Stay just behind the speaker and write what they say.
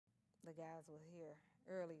the guys were here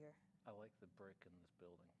earlier. I like the brick in this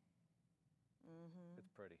building.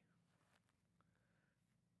 It's pretty.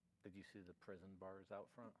 Did you see the prison bars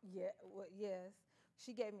out front? Yeah, well, yes.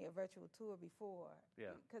 She gave me a virtual tour before.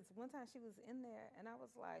 Yeah. Because one time she was in there, and I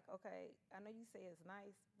was like, okay, I know you say it's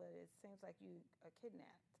nice, but it seems like you are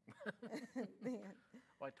kidnapped. Then,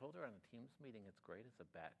 Well, I told her on a Teams meeting, it's great as a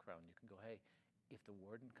background. You can go, hey, if the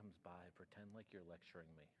warden comes by, pretend like you're lecturing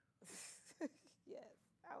me. yes,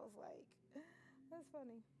 I was like, that's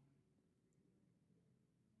funny.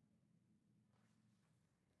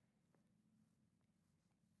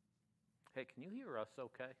 Hey, can you hear us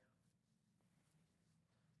okay?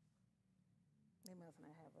 They must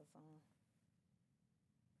not have us on.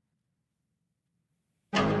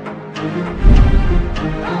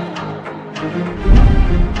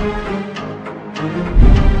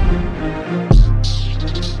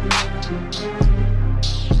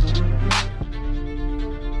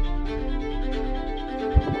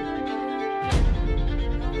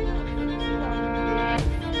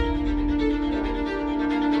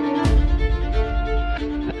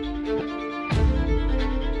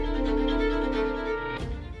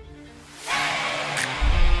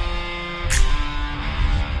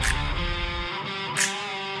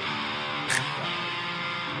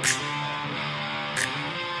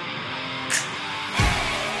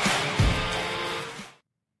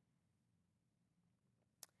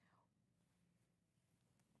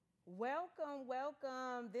 Welcome,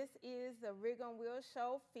 welcome. This is the Rig on Wheels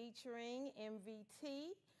show featuring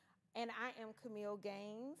MVT, and I am Camille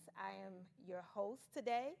Gaines. I am your host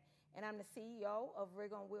today, and I'm the CEO of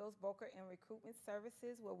Rig on Wheels Broker and Recruitment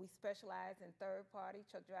Services, where we specialize in third-party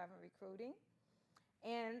truck driving recruiting.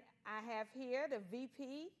 And I have here the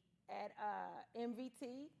VP at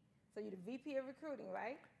MVT. So you're the VP of recruiting,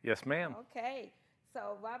 right? Yes, ma'am. Okay.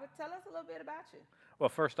 So Robert, tell us a little bit about you. Well,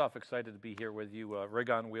 first off, excited to be here with you. Rig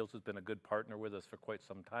on Wheels has been a good partner with us for quite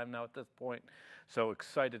some time now at this point. So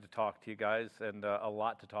excited to talk to you guys, and a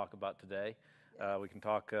lot to talk about today. We can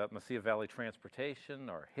talk Mesilla Valley Transportation,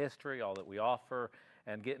 our history, all that we offer,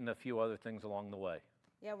 and getting a few other things along the way.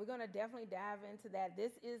 Yeah, we're going to definitely dive into that.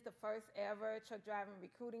 This is the first ever truck driving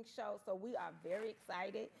recruiting show, so we are very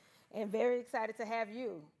excited and very excited to have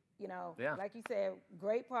you. You know, like you said,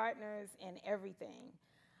 great partners and everything.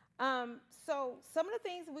 So some of the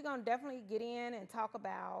things we're going to definitely get in and talk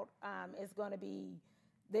about is going to be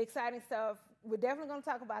the exciting stuff. We're definitely going to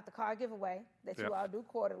talk about the car giveaway that you all do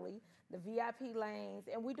quarterly, the VIP lanes,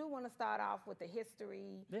 and we do want to start off with the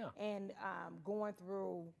history and going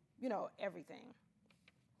through, you know, everything.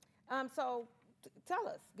 So tell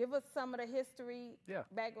us, give us some of the history,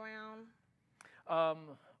 background.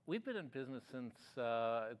 We've been in business since,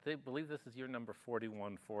 they believe this is year number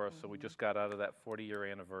 41 for us, so we just got out of that 40-year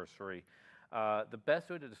anniversary. The best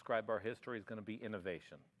way to describe our history is going to be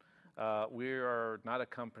innovation. We are not a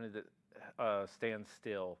company that stands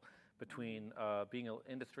still between being an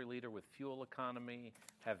industry leader with fuel economy,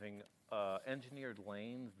 having engineered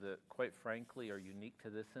lanes that, quite frankly, are unique to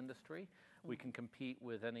this industry. We can compete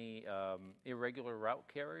with any irregular route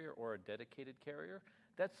carrier or a dedicated carrier.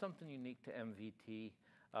 That's something unique to MVT.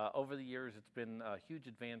 Over the years, it's been huge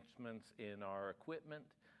advancements in our equipment,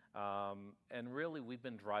 and really we've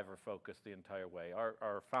been driver focused the entire way.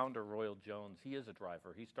 Our founder, Royal Jones, he is a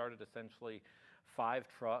driver. He started essentially 5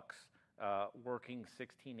 trucks, working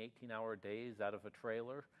 16, 18-hour days out of a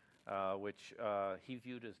trailer, which he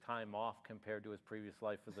viewed as time off compared to his previous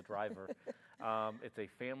life as a driver. It's a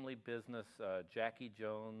family business. Jackie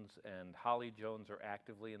Jones and Holly Jones are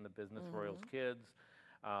actively in the business, Royal's kids.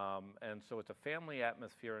 And so it's a family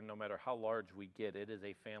atmosphere, and no matter how large we get, it is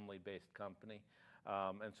a family-based company.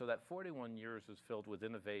 And so that 41 years is filled with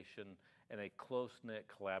innovation and a close-knit,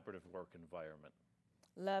 collaborative work environment.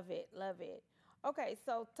 Love it, love it. Okay,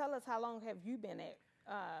 so tell us, how long have you been at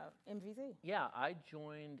MVT? Yeah, I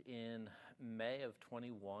joined in May of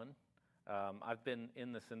 21. I've been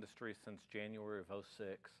in this industry since January of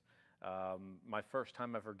 06. My first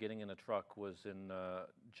time ever getting in a truck was in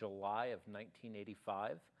July of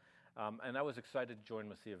 1985, and I was excited to join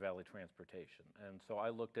Mesilla Valley Transportation. And so I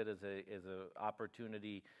looked at it as an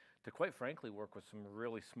opportunity to, quite frankly, work with some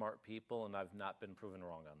really smart people, and I've not been proven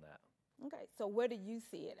wrong on that. Okay, so where do you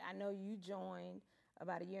see it? I know you joined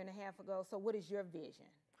about a year and a half ago, so what is your vision?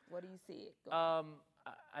 Where do you see it going?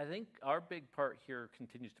 I think our big part here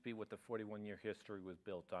continues to be what the 41-year history was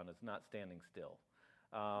built on, is not standing still.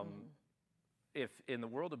 If in the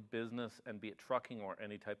world of business, and be it trucking or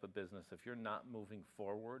any type of business, if you're not moving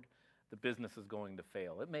forward, the business is going to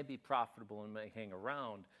fail. It may be profitable and may hang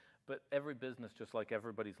around, but every business, just like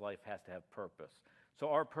everybody's life, has to have purpose. So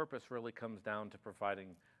our purpose really comes down to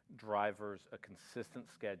providing drivers, a consistent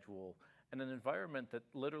schedule, and an environment that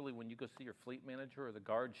literally when you go see your fleet manager or the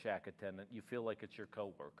guard shack attendant, you feel like it's your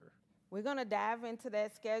coworker. We're going to dive into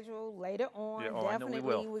that schedule later on. Yeah, Definitely, I know we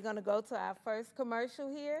will. We're going to go to our first commercial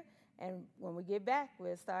here, and when we get back,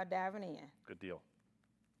 we'll start diving in. Good deal.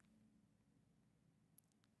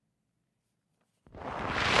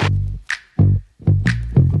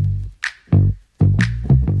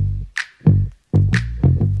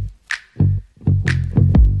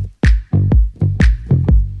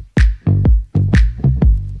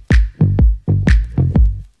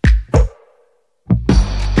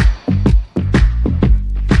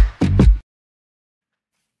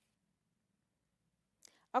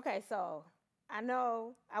 Okay, so I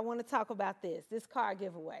know I want to talk about this car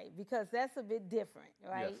giveaway, because that's a bit different,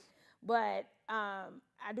 right? Yes. But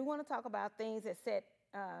I do want to talk about things that set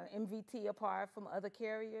MVT apart from other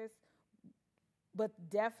carriers, but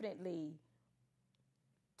definitely,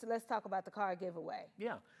 let's talk about the car giveaway.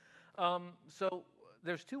 Yeah. So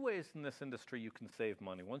there's two ways in this industry you can save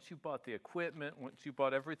money. Once you bought the equipment, once you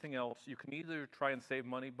bought everything else, you can either try and save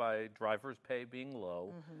money by driver's pay being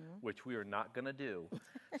low, which we are not going to do.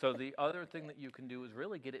 So the other thing that you can do is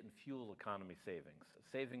really get it in fuel economy savings,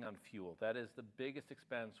 saving on fuel. That is the biggest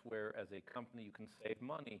expense where, as a company, you can save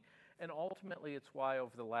money. And ultimately, it's why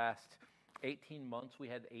over the last 18 months, we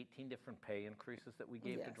had 18 different pay increases that we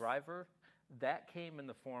gave to driver. That came in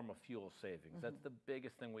the form of fuel savings. That's the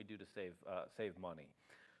biggest thing we do to save money.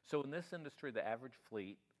 So in this industry, the average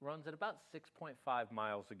fleet runs at about 6.5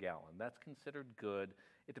 miles a gallon. That's considered good.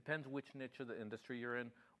 It depends which niche of the industry you're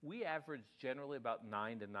in. We average generally about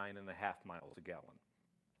 9 to 9.5 miles a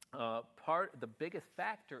gallon. The biggest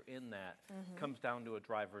factor in that comes down to a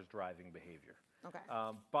driver's driving behavior. Okay.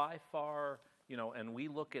 By far, and we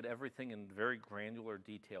look at everything in very granular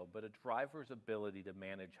detail, but a driver's ability to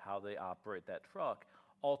manage how they operate that truck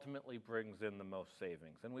ultimately brings in the most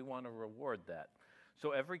savings, and we want to reward that.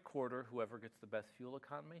 So every quarter, whoever gets the best fuel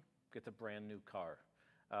economy gets a brand new car.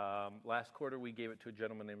 Last quarter, we gave it to a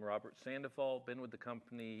gentleman named Robert Sandoval, been with the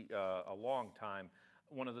company a long time,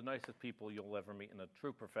 one of the nicest people you'll ever meet and a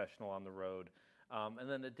true professional on the road. And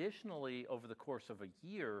then additionally, over the course of a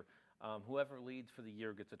year, whoever leads for the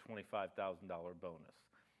year gets a $25,000 bonus.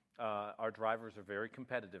 Our drivers are very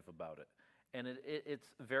competitive about it. And it's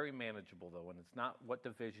very manageable, though, and it's not what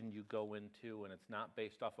division you go into, and it's not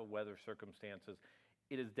based off of weather circumstances.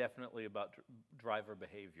 It is definitely about driver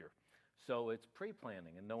behavior. So it's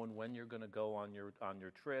pre-planning and knowing when you're going to go on your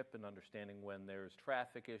trip and understanding when there's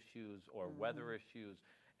traffic issues or weather issues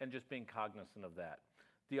and just being cognizant of that.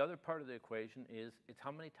 The other part of the equation is it's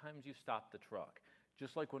how many times you stop the truck.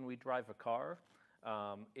 Just like when we drive a car,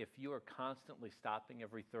 if you are constantly stopping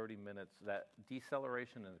every 30 minutes, that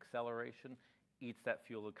deceleration and acceleration eats that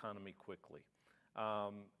fuel economy quickly.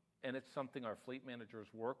 And it's something our fleet managers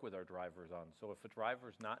work with our drivers on. So if a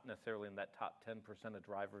driver's not necessarily in that top 10% of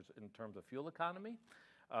drivers in terms of fuel economy,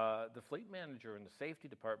 the fleet manager and the safety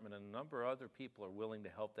department and a number of other people are willing to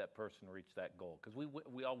help that person reach that goal, because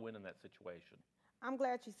we all win in that situation. I'm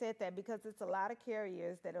glad you said that, because it's a lot of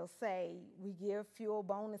carriers that'll say we give fuel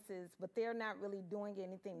bonuses, but they're not really doing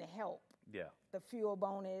anything to help the fuel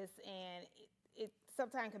bonus, and it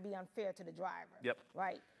sometimes can be unfair to the driver. Yep.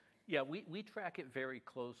 Right? Yeah, we track it very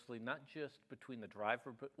closely, not just between the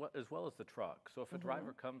driver, but as well as the truck. So if a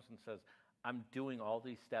driver comes and says, I'm doing all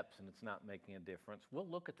these steps and it's not making a difference, we'll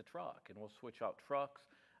look at the truck and we'll switch out trucks.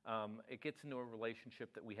 It gets into a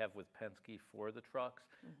relationship that we have with Penske for the trucks.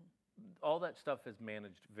 All that stuff is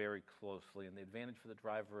managed very closely, and the advantage for the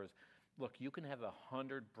driver is, look, you can have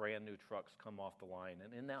 100 brand new trucks come off the line,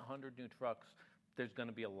 and in that 100 new trucks, there's going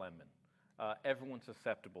to be a lemon. Everyone's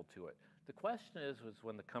susceptible to it. The question is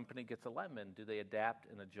when the company gets a lemon, do they adapt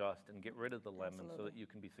and adjust and get rid of the lemon so that you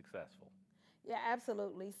can be successful? Yeah,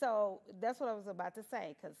 absolutely. So that's what I was about to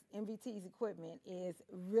say, because MVT's equipment is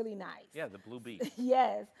really nice. Yeah, the Blue Beat.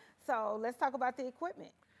 Yes. So let's talk about the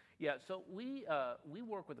equipment. Yeah, so we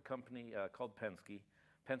work with a company called Penske.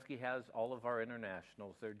 Penske has all of our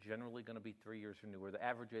internationals. They're generally going to be 3 years or newer. The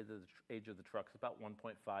average age of the truck is about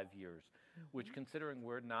 1.5 years, which, considering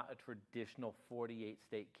we're not a traditional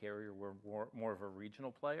 48-state carrier, we're more of a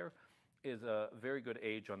regional player, is a very good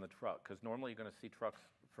age on the truck, because normally you're going to see trucks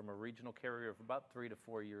from a regional carrier of about 3 to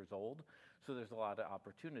 4 years old, so there's a lot of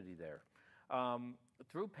opportunity there.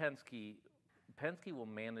 Through Penske will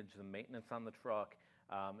manage the maintenance on the truck.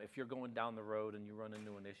 If you're going down the road and you run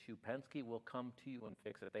into an issue, Penske will come to you and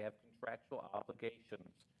fix it. They have contractual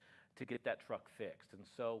obligations to get that truck fixed. And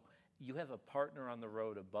so you have a partner on the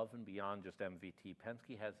road above and beyond just MVT.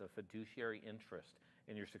 Penske has a fiduciary interest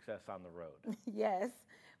in your success on the road. Yes.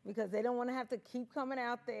 because they don't want to have to keep coming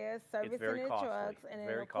out there servicing their trucks, and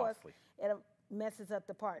then of course it messes up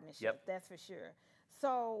the partnership. Yep. That's for sure.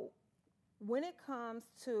 So when it comes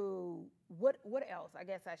to what else, I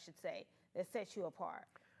guess I should say, that sets you apart?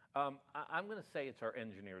 I'm going to say it's our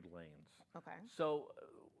engineered lanes. Okay. So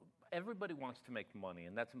everybody wants to make money,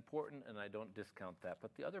 and that's important, and I don't discount that.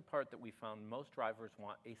 But the other part that we found, most drivers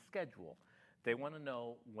want a schedule. They want to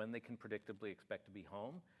know when they can predictably expect to be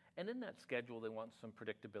home, and in that schedule, they want some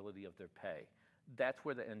predictability of their pay. That's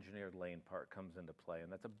where the engineered lane part comes into play,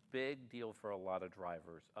 and that's a big deal for a lot of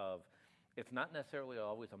drivers. It's not necessarily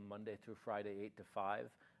always a Monday through Friday, 8 to 5,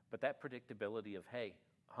 but that predictability of, hey,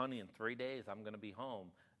 honey, in 3 days, I'm going to be home.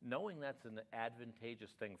 Knowing that's an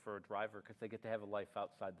advantageous thing for a driver because they get to have a life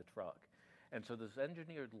outside the truck. And so those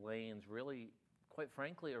engineered lanes really, quite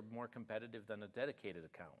frankly, are more competitive than a dedicated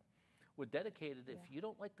account. With dedicated, if you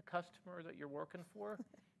don't like the customer that you're working for,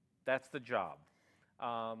 that's the job.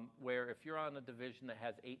 Where if you're on a division that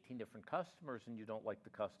has 18 different customers and you don't like the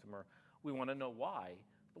customer, we want to know why.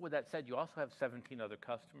 But with that said, you also have 17 other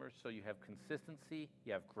customers, so you have consistency,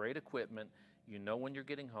 you have great equipment, you know when you're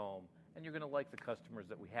getting home, and you're going to like the customers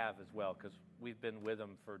that we have as well, because we've been with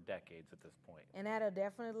them for decades at this point. And that'll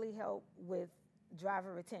definitely help with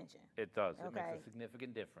driver retention. It does. Okay. It makes a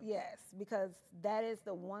significant difference. Yes, because that is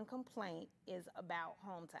the one complaint is about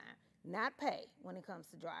home time. Not pay when it comes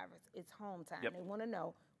to drivers. It's home time. Yep. They want to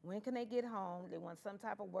know when can they get home. They want some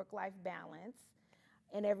type of work-life balance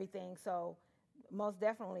and everything. So most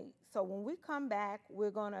definitely. So when we come back,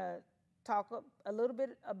 we're going to talk a little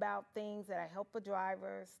bit about things that help a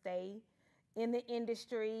driver stay in the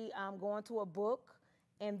industry, go into a book,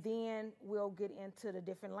 and then we'll get into the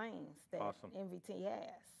different lanes that MVT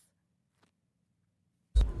has.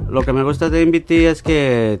 Lo que me gusta de MVT es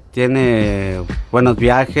que tiene buenos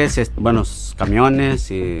viajes, buenos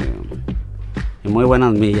camiones y muy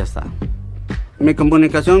buenas millas. Mi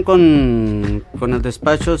comunicación con el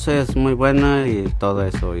despacho es muy buena y todo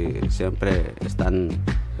eso, y siempre están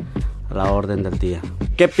a la orden del día.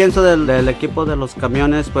 ¿Qué pienso del equipo de los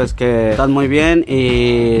camiones? Pues que están muy bien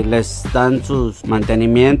y les dan sus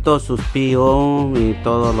mantenimientos, sus PO y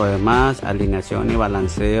todo lo demás, alineación y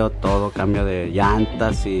balanceo, todo, cambio de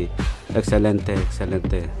llantas y excelente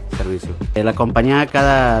servicio. La compañía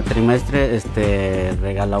cada trimestre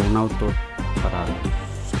regala un auto para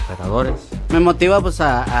sus operadores. Me motiva pues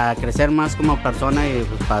a crecer más como persona y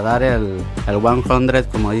pues, para dar el 100,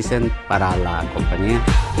 como dicen, para la compañía.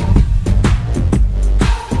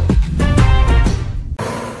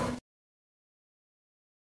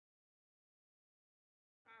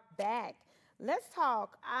 Back. Let's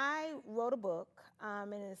talk. I wrote a book,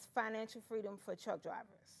 and it's Financial Freedom for Truck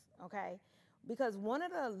Drivers, okay? Because one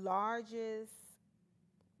of the largest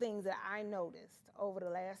things that I noticed over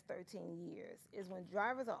the last 13 years is when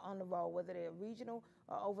drivers are on the road, whether they're regional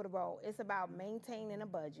or over the road, it's about maintaining a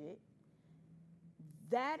budget.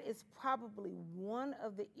 That is probably one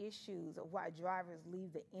of the issues of why drivers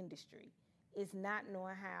leave the industry, is not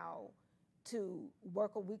knowing how to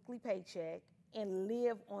work a weekly paycheck and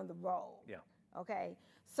live on the road. Yeah. Okay.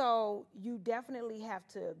 So you definitely have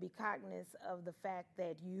to be cognizant of the fact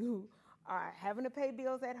that you are having to pay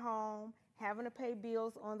bills at home, having to pay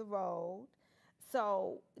bills on the road.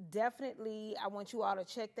 So definitely I want you all to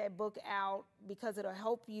check that book out because it'll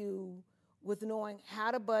help you with knowing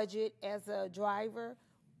how to budget as a driver,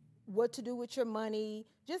 what to do with your money,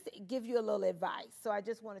 just give you a little advice. So I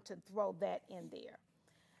just wanted to throw that in there.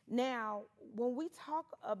 Now, when we talk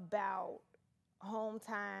about home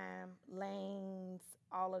time, lanes,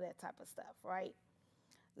 all of that type of stuff, right?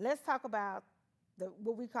 Let's talk about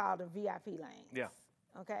what we call the VIP lanes. Yeah.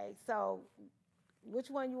 Okay, so which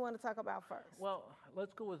one you want to talk about first? Well,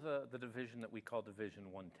 let's go with the division that we call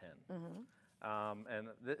Division 110. Mm-hmm. And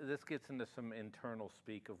this gets into some internal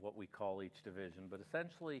speak of what we call each division, but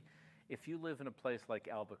essentially, if you live in a place like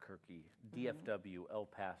Albuquerque, DFW, El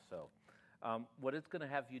Paso, what it's going to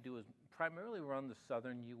have you do is primarily run the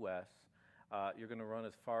southern U.S., you're going to run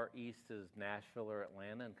as far east as Nashville or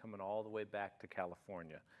Atlanta and coming all the way back to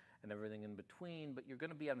California and everything in between, but you're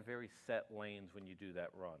going to be on very set lanes when you do that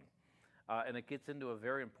run. And it gets into a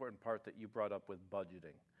very important part that you brought up with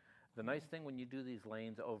budgeting. The nice thing when you do these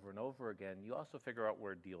lanes over and over again, you also figure out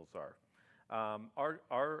where deals are.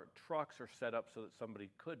 Our trucks are set up so that somebody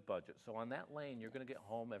could budget. So on that lane, you're going to get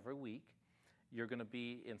home every week. You're going to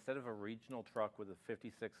be, instead of a regional truck with a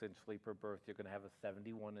 56-inch sleeper berth, you're going to have a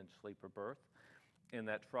 71-inch sleeper berth. In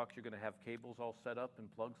that truck, you're going to have cables all set up and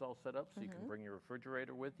plugs all set up so you can bring your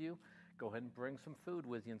refrigerator with you. Go ahead and bring some food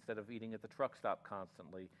with you instead of eating at the truck stop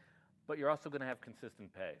constantly. but you're also going to have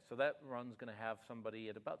consistent pay. So that run's going to have somebody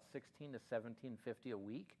at about $16 to $17.50 a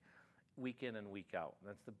week, week in and week out. And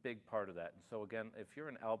that's the big part of that. And so again, if you're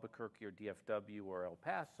in Albuquerque or DFW or El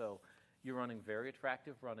Paso, you're running very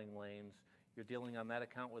attractive running lanes. You're dealing on that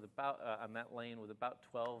account with about on that lane with about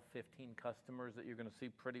 12, 15 customers that you're going to see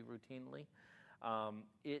pretty routinely.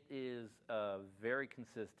 It is a very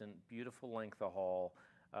consistent, beautiful length of haul,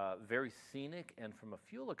 very scenic, and from a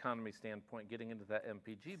fuel economy standpoint, getting into that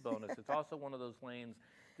MPG bonus, it's also one of those lanes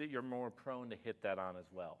that you're more prone to hit that on as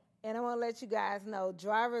well. And I want to let you guys know,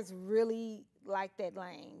 drivers really like that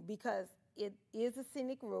lane because it is a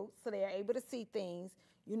scenic route, so they're able to see things.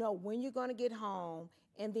 You know when you're going to get home,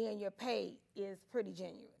 and then your pay is pretty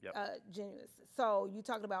generous. So you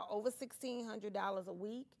talked about over $1,600 a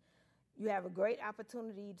week. You have a great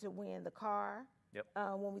opportunity to win the car.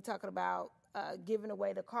 When we're talking about giving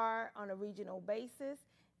away the car on a regional basis.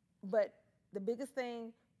 But the biggest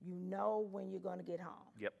thing, you know when you're going to get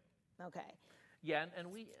home. Okay. Yeah, and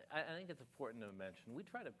I think it's important to mention, we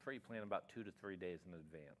try to pre-plan about 2 to 3 days in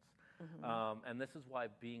advance. And this is why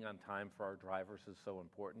being on time for our drivers is so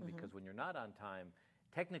important, because when you're not on time,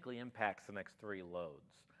 technically impacts the next 3 loads.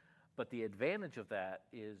 But the advantage of that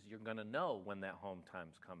is you're going to know when that home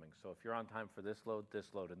time's coming. So if you're on time for this load,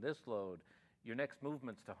 and this load, your next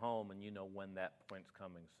movement's to home, and you know when that point's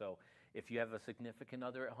coming. So if you have a significant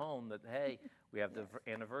other at home that, hey, we have the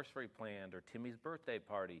anniversary planned or Timmy's birthday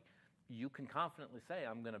party, you can confidently say,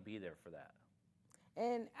 I'm going to be there for that.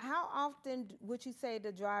 And how often would you say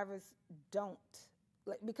the drivers don't?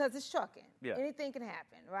 Because it's trucking. Anything can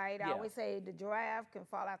happen, right? I always say the giraffe can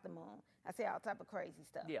fall out the moon. I say all type of crazy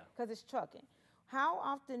stuff. Because it's trucking. How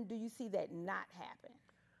often do you see that not happen?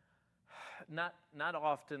 Not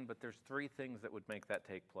often, but there's 3 things that would make that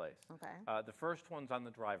take place. Okay. The first one's on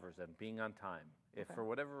the driver's end, being on time. If for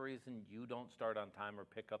whatever reason you don't start on time or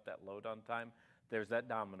pick up that load on time, there's that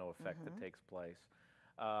domino effect that takes place.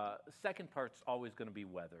 Second part's always going to be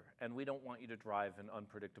weather, and we don't want you to drive in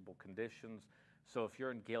unpredictable conditions. So if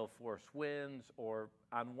you're in gale force winds or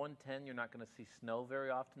on 110, you're not going to see snow very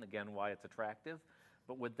often, again, why it's attractive.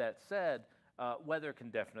 But with that said, weather can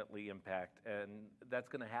definitely impact, and that's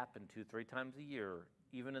going to happen 2-3 times a year.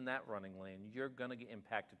 Even in that running lane, you're going to get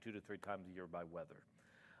impacted 2 to 3 times a year by weather.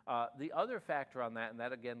 The other factor on that, and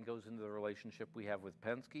that again goes into the relationship we have with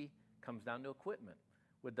Penske, comes down to equipment.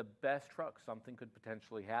 With the best truck, something could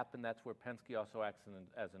potentially happen. That's where Penske also acts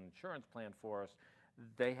as an insurance plan for us.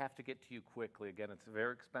 They have to get to you quickly. Again, it's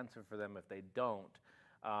very expensive for them if they don't.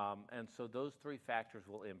 And so those 3 factors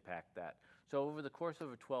will impact that. So over the course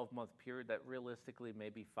of a 12-month period, that realistically may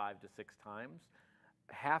be 5 to 6 times.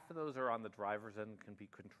 Half of those are on the driver's end and can be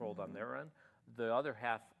controlled on their end. The other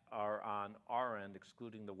half are on our end,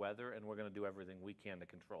 excluding the weather, and we're going to do everything we can to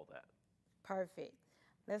control that. Perfect.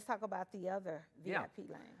 Let's talk about the other VIP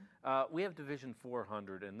lane. We have Division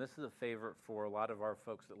 400, and this is a favorite for a lot of our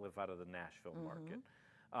folks that live out of the Nashville market.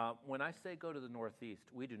 When I say go to the Northeast,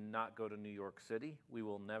 we do not go to New York City. We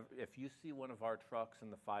will never. If you see one of our trucks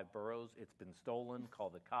in the 5 boroughs, it's been stolen. Call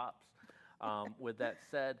the cops. With that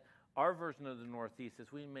said, our version of the Northeast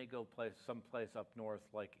is we may go someplace up north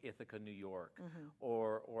like Ithaca, New York,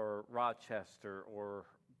 or Rochester, or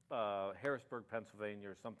Harrisburg, Pennsylvania,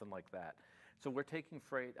 or something like that. So we're taking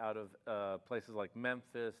freight out of places like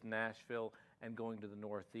Memphis, Nashville, and going to the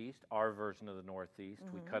Northeast, our version of the Northeast.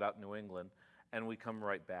 We cut out New England, and we come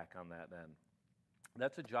right back on that end.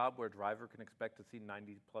 That's a job where a driver can expect to see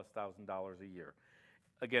 $90,000+ a year.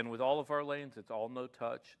 Again, with all of our lanes, it's all no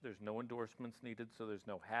touch. There's no endorsements needed, so there's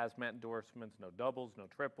no hazmat endorsements, no doubles, no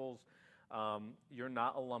triples. You're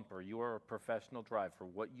not a lumper. You are a professional driver.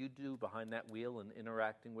 What you do behind that wheel and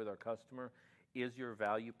interacting with our customer is your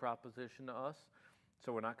value proposition to us.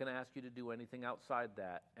 So we're not going to ask you to do anything outside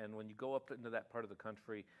that. And when you go up into that part of the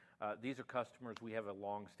country, these are customers we have a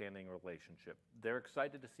long-standing relationship. They're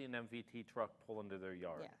excited to see an MVT truck pull into their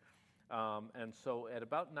yard. And so at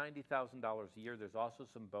about $90,000 a year, there's also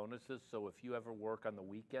some bonuses. So if you ever work on the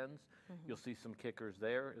weekends, you'll see some kickers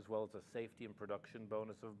there, as well as a safety and production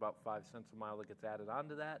bonus of about 5 cents a mile that gets added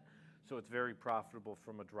onto that. So it's very profitable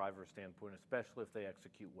from a driver standpoint, especially if they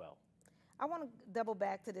execute well. I want to double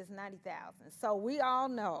back to this $90,000. So we all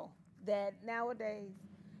know that nowadays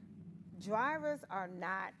drivers are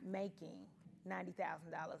not making $90,000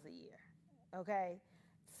 a year, okay?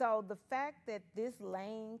 So the fact that this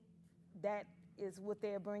lane, that is what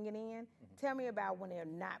they're bringing in, tell me about when they're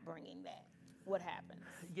not bringing that. What happens?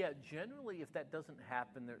 Yeah, generally if that doesn't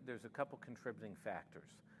happen, there's a couple contributing factors.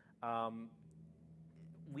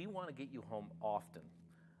 We want to get you home often.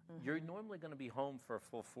 You're normally going to be home for a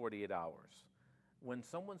full 48 hours. When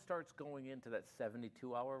someone starts going into that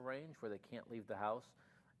 72-hour range where they can't leave the house,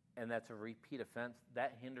 and that's a repeat offense,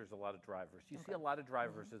 that hinders a lot of drivers. You see a lot of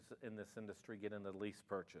drivers in this industry get into lease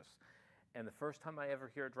purchase. And the first time I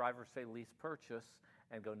ever hear a driver say lease purchase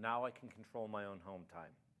and go, now I can control my own home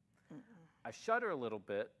time. I shudder a little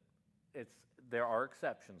bit. There are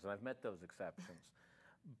exceptions, and I've met those exceptions.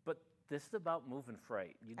 But this is about moving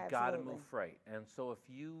freight. You got to move freight. And so if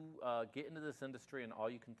you get into this industry and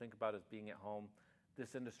all you can think about is being at home,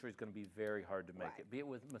 this industry is going to be very hard to make it. Be it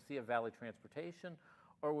with Mesilla Valley Transportation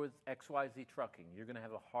or with XYZ Trucking, you're going to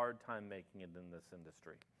have a hard time making it in this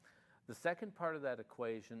industry. The second part of that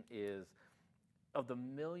equation is, of the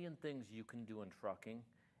million things you can do in trucking,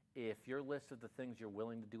 if your list of the things you're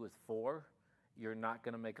willing to do is 4, you're not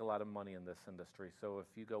going to make a lot of money in this industry. So if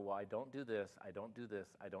you go, well, I don't do this, I don't do this,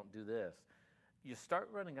 I don't do this, you start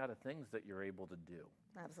running out of things that you're able to do.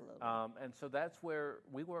 Absolutely. And so that's where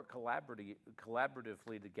we work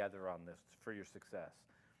collaboratively together on this for your success.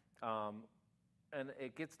 And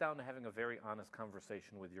it gets down to having a very honest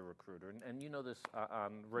conversation with your recruiter. And you know this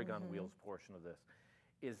on Rig on Wheels portion of this,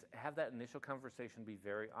 is have that initial conversation be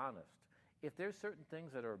very honest. If there's certain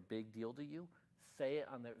things that are a big deal to you, say it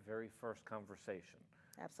on that very first conversation.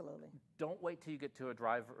 Absolutely. Don't wait till you get to a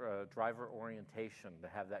driver orientation to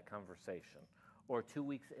have that conversation, or 2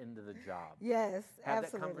 weeks into the job. Yes, have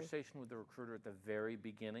absolutely. that conversation with the recruiter at the very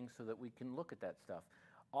beginning so that we can look at that stuff.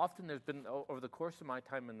 Often there's been, over the course of my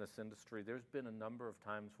time in this industry, there's been a number of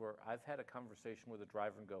times where I've had a conversation with a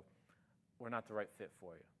driver and go, we're not the right fit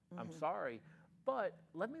for you. I'm sorry, but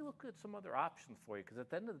let me look at some other options for you, because at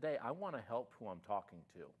the end of the day, I want to help who I'm talking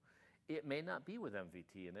to. It may not be with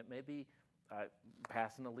MVT, and it may be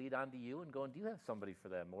passing a lead on to you and going, do you have somebody for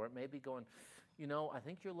them? Or it may be going, you know, I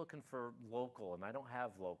think you're looking for local, and I don't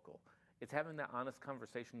have local. It's having that honest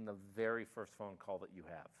conversation in the very first phone call that you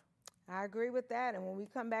have. I agree with that, and when we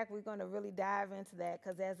come back, we're going to really dive into that,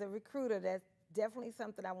 because as a recruiter, that's definitely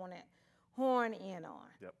something I want to horn in on.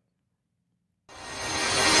 Yep.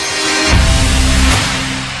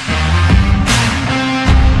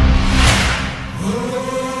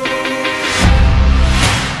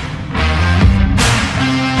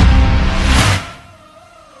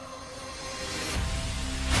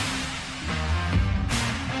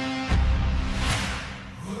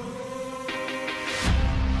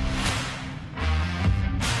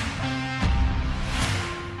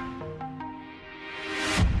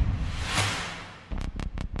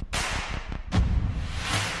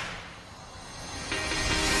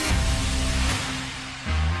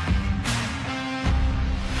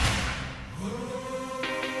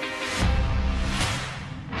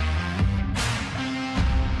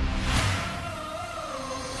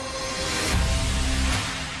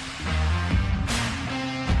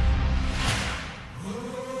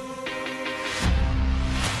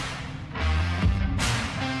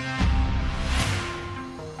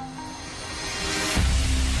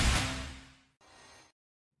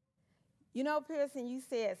 You know, Pearson, you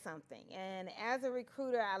said something, and as a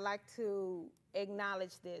recruiter, I like to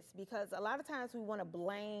acknowledge this, because a lot of times we want to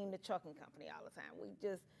blame the trucking company all the time.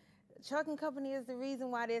 The trucking company is the reason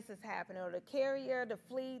why this is happening, or the carrier, the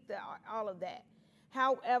fleet, all of that.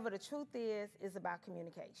 However, the truth is about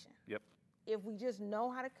communication. Yep. If we just know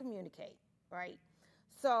how to communicate, right?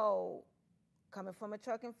 So, coming from a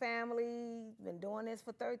trucking family, been doing this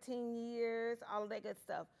for 13 years, all of that good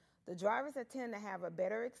stuff. The drivers that tend to have a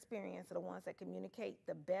better experience are the ones that communicate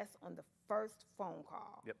the best on the first phone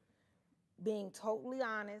call. Yep. Being totally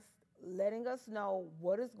honest, letting us know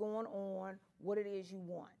what is going on, what it is you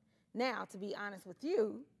want. Now, to be honest with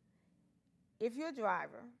you, if you're a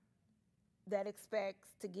driver that expects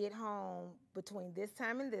to get home between this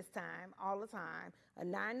time and this time, all the time, a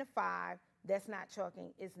 9 to 5, that's not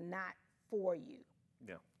trucking, is not for you.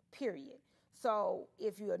 Yeah. Period. So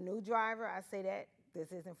if you're a new driver, I say that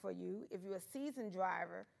this isn't for you. If you're a seasoned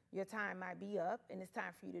driver, your time might be up and it's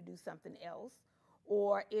time for you to do something else.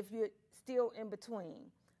 Or if you're still in between,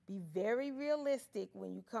 be very realistic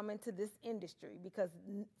when you come into this industry, because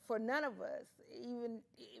for none of us, even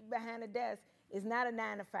behind a desk, it's not a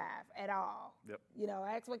 9 to 5 at all. Yep. You know,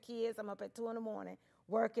 I ask my kids, I'm up at 2 a.m,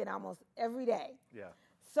 working almost every day. Yeah.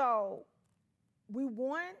 So we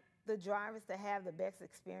want the drivers to have the best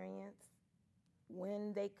experience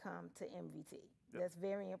when they come to MVT. Yep. That's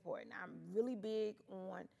very important. I'm really big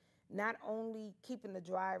on not only keeping the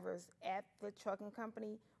drivers at the trucking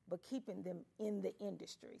company, but keeping them in the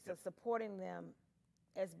industry. So supporting them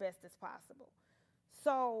as best as possible.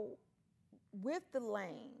 So with the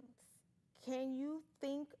lanes, can you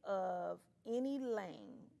think of any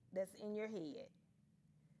lane that's in your head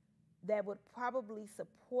that would probably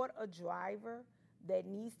support a driver that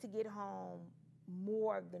needs to get home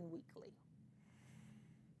more than weekly?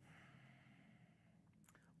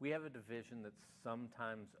 We have a division that's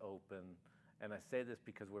sometimes open, and I say this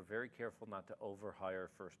because we're very careful not to overhire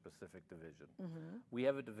for a specific division. We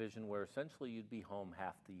have a division where essentially you'd be home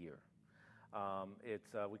half the year.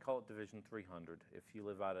 We call it Division 300. If you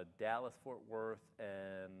live out of Dallas, Fort Worth,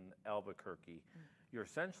 and Albuquerque, you're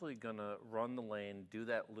essentially going to run the lane, do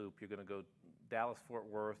that loop. You're going to go Dallas, Fort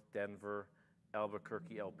Worth, Denver,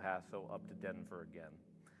 Albuquerque, El Paso, up to Denver again.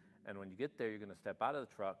 And when you get there, you're going to step out of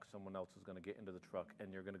the truck, someone else is going to get into the truck,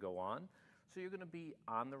 and you're going to go on. So you're going to be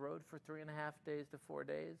on the road for 3.5 days to 4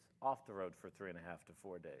 days, off the road for 3.5 to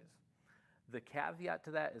 4 days. The caveat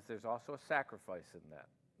to that is there's also a sacrifice in that.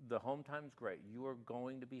 The home time's great. You are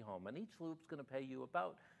going to be home, and each loop's going to pay you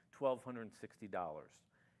about $1,260.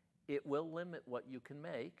 It will limit what you can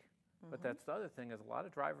make, but that's the other thing is a lot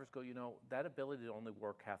of drivers go, you know, that ability to only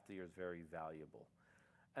work half the year is very valuable.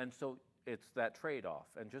 And so it's that trade-off.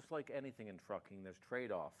 And just like anything in trucking, there's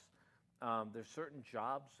trade-offs. There's certain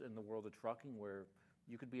jobs in the world of trucking where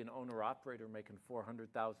you could be an owner-operator making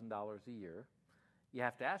 $400,000 a year. You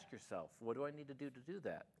have to ask yourself, what do I need to do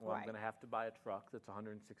that? Well, I'm going to have to buy a truck that's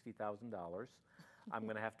 $160,000. I'm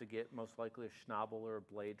going to have to get most likely a Schnabel or a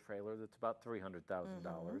Blade trailer that's about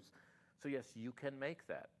 $300,000. So yes, you can make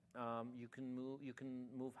that. You can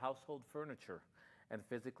move household furniture and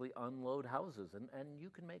physically unload houses, and you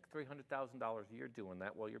can make $300,000 a year doing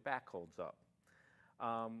that while your back holds up.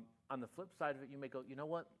 On the flip side of it, you may go, you know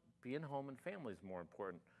what? Being home and family is more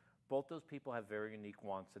important. Both those people have very unique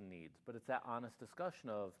wants and needs, but it's that honest discussion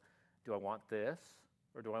of, do I want this,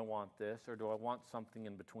 or do I want this, or do I want something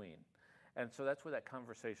in between? And so that's where that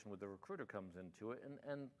conversation with the recruiter comes into it,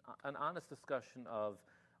 and an honest discussion of,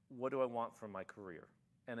 what do I want from my career?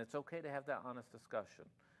 And it's okay to have that honest discussion.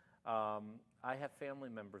 I have family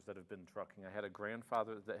members that have been trucking. I had a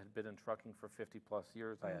grandfather that had been in trucking for 50 plus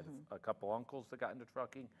years. I had a couple uncles that got into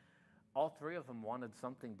trucking. All three of them wanted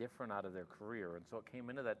something different out of their career, and so it came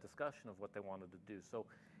into that discussion of what they wanted to do. So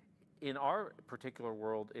in our particular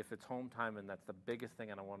world, if it's home time and that's the biggest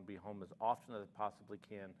thing and I want to be home as often as I possibly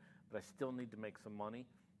can, but I still need to make some money,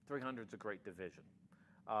 300 is a great division.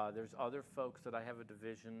 There's other folks that I have a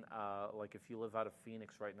division, like if you live out of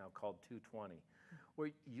Phoenix right now, called 220,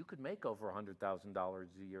 where you could make over $100,000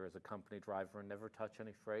 a year as a company driver and never touch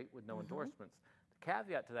any freight with no endorsements. The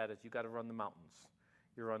caveat to that is you got to run the mountains.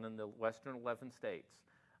 You're running the western 11 states,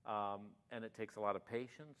 and it takes a lot of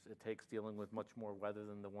patience. It takes dealing with much more weather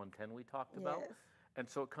than the 110 we talked about. And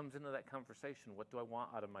so it comes into that conversation, what do I want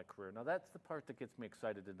out of my career? Now that's the part that gets me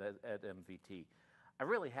excited at MVT. I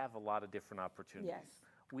really have a lot of different opportunities.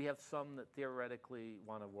 We have some that theoretically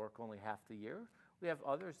want to work only half the year. We have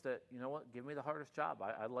others that, you know what, give me the hardest job.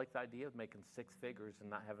 I like the idea of making 6 figures and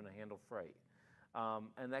not having to handle freight.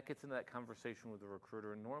 And that gets into that conversation with the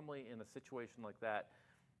recruiter. And normally in a situation like that,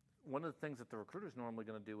 one of the things that the recruiter is normally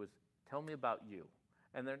going to do is tell me about you.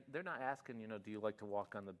 And they're not asking, you know, do you like to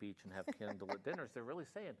walk on the beach and have candlelit dinners? They're really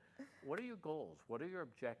saying, what are your goals? What are your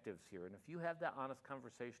objectives here? And if you have that honest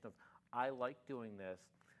conversation of, I like doing this,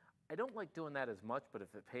 I don't like doing that as much, but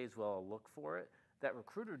if it pays well, I'll look for it. That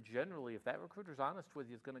recruiter generally, if that recruiter's honest with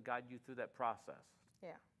you, is going to guide you through that process. Yeah,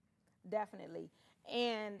 definitely.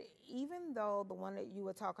 And even though the one that you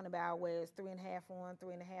were talking about was 3.5 on,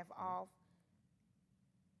 3.5 off,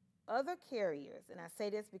 other carriers, and I say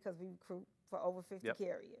this because we recruit for over 50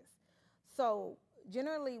 carriers. So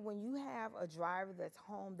generally when you have a driver that's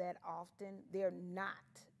home that often, they're not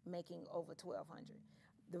making over $1,200.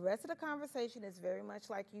 The rest of the conversation is very much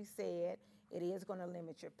like you said. It is going to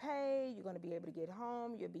limit your pay. You're going to be able to get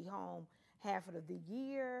home. You'll be home half of the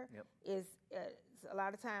year. It's a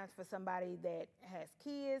lot of times for somebody that has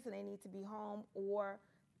kids and they need to be home or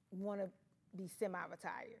want to be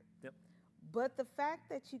semi-retired. But the fact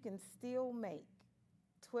that you can still make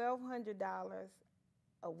 $1,200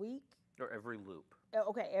 a week. Or every loop.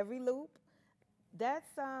 Okay, every loop. That's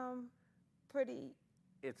pretty.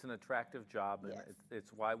 It's an attractive job, and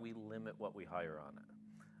it's why we limit what we hire on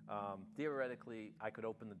it. Theoretically, I could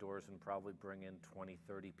open the doors and probably bring in 20,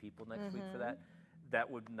 30 people next week for that.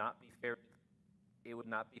 That would not be fair. It would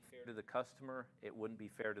not be fair to the customer. It wouldn't be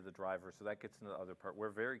fair to the driver. So that gets into the other part. We're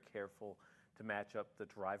very careful to match up the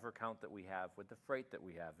driver count that we have with the freight that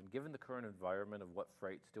we have. And given the current environment of what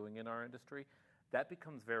freight's doing in our industry, that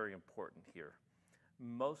becomes very important here.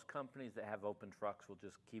 Most companies that have open trucks will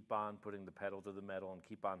just keep on putting the pedal to the metal and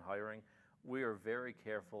keep on hiring. We are very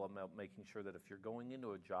careful about making sure that if you're going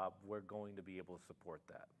into a job, we're going to be able to support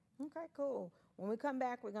that. Okay, cool. When we come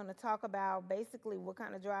back, we're going to talk about basically what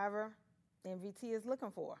kind of driver MVT is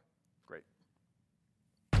looking for. Great.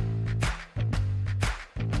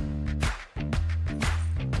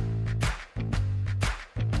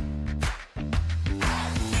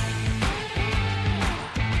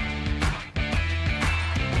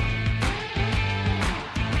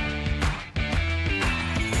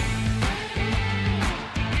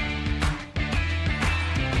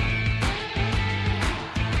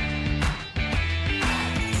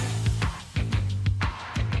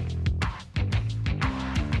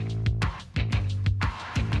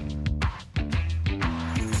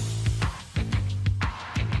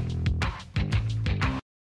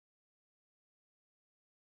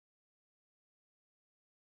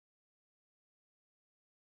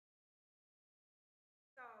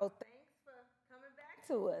 So thanks for coming back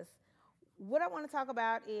to us. What I want to talk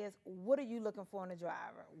about is, what are you looking for in a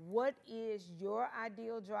driver? What is your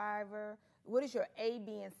ideal driver? What is your A,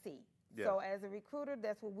 B, and C? Yeah. So as a recruiter,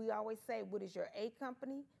 that's what we always say. What is your A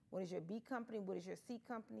company? What is your B company? What is your C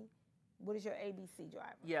company? What is your ABC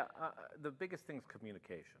driver? Yeah, the biggest thing is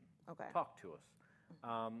communication. Okay. Talk to us.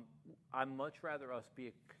 I'd much rather us be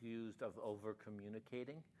accused of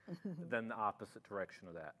over-communicating than the opposite direction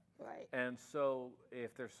of that. Right. And so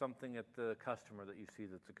if there's something at the customer that you see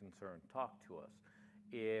that's a concern, talk to us.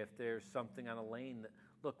 If there's something on a lane that,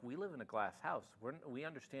 look, we live in a glass house. We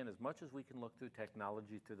understand as much as we can look through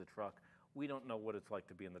technology through the truck, we don't know what it's like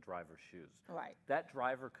to be in the driver's shoes. Right. That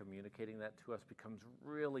driver communicating that to us becomes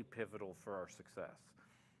really pivotal for our success.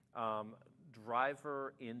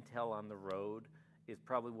 Driver intel on the road is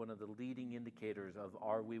probably one of the leading indicators of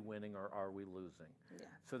are we winning or are we losing. Yeah.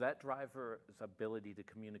 So that driver's ability to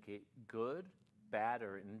communicate good, bad,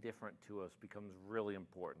 or indifferent to us becomes really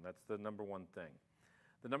important. That's the number one thing.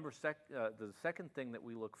 The second thing that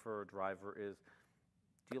we look for a driver is,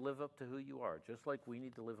 do you live up to who you are? Just like we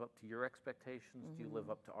need to live up to your expectations, do you live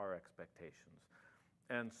up to our expectations?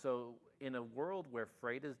 And so in a world where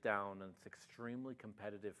freight is down and it's extremely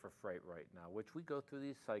competitive for freight right now, which we go through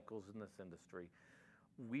these cycles in this industry,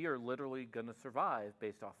 we are literally going to survive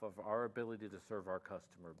based off of our ability to serve our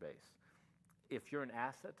customer base. If you're an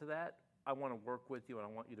asset to that, I want to work with you and I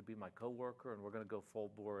want you to be my coworker and we're going to go full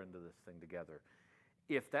bore into this thing together.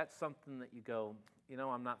 If that's something that you go, you know,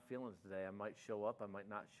 I'm not feeling it today, I might show up, I might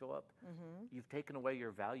not show up, you've taken away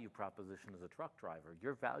your value proposition as a truck driver.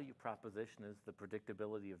 Your value proposition is the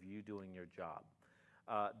predictability of you doing your job.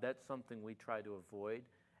 That's something we try to avoid.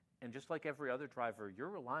 And just like every other driver, you're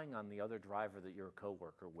relying on the other driver that you're a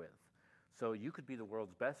coworker with. So you could be the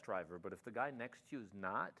world's best driver, but if the guy next to you is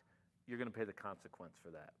not, you're going to pay the consequence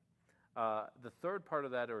for that. The third part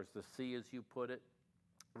of that, or as the C as you put it,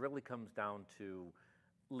 really comes down to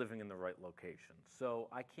living in the right location. So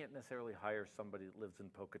I can't necessarily hire somebody that lives in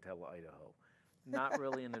Pocatello, Idaho. Not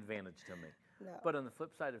really an advantage to me. No. But on the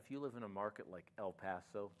flip side, if you live in a market like El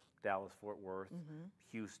Paso, Dallas, Fort Worth,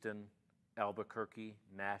 Houston, Albuquerque,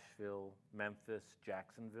 Nashville, Memphis,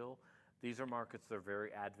 Jacksonville, these are markets that are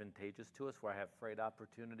very advantageous to us where I have freight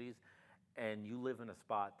opportunities, and you live in a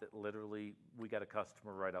spot that literally we got a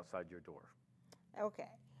customer right outside your door. Okay.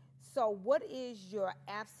 So what is your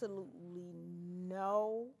absolutely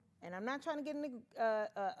no, and I'm not trying to get in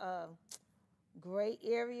the gray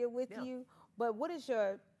area with you, but what is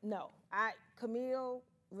your no? Camille,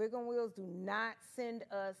 Rig on Wheels, do not send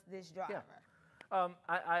us this driver. Yeah.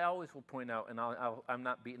 I always will point out, and I'm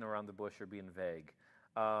not beating around the bush or being vague,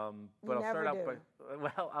 but I'll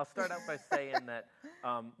start out by saying that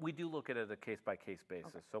we do look at it a case-by-case basis.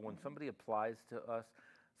 Okay. So when somebody applies to us,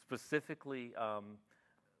 specifically,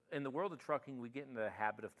 in the world of trucking, we get into the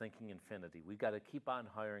habit of thinking infinity. We got to keep on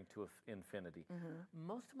hiring to infinity.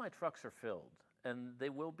 Most of my trucks are filled, and they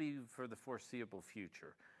will be for the foreseeable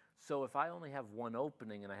future. So if I only have one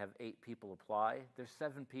opening and I have 8 people apply, there's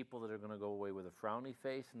 7 people that are going to go away with a frowny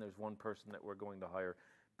face, and there's 1 person that we're going to hire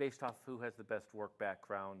based off who has the best work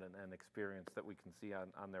background and experience that we can see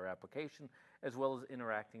on their application, as well as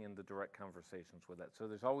interacting in the direct conversations with that. So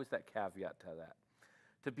there's always that caveat to that.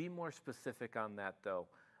 To be more specific on that, though,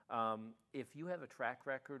 if you have a track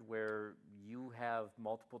record where you have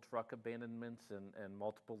multiple truck abandonments and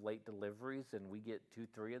multiple late deliveries, and we get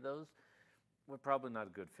 2-3 of those, we're probably not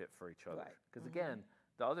a good fit for each other. Because again,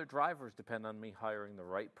 the other drivers depend on me hiring the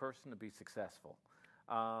right person to be successful.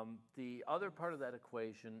 The other part of that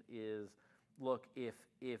equation is, look, if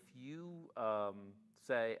you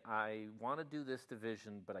say, I want to do this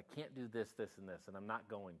division, but I can't do this, this, and this, and I'm not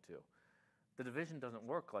going to. The division doesn't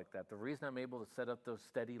work like that. The reason I'm able to set up those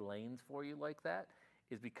steady lanes for you like that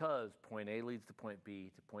is because point A leads to point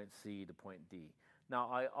B, to point C, to point D. Now,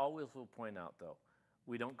 I always will point out, though,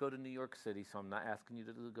 we don't go to New York City, so I'm not asking you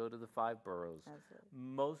to go to the 5 boroughs. Absolutely.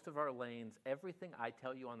 Most of our lanes, everything I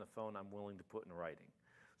tell you on the phone, I'm willing to put in writing.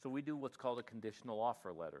 So we do what's called a conditional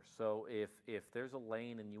offer letter. So if there's a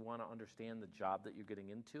lane and you want to understand the job that you're getting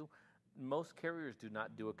into, most carriers do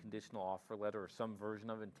not do a conditional offer letter or some version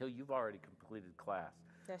of it until you've already completed class.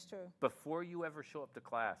 That's true. Before you ever show up to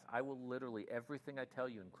class, I will literally, everything I tell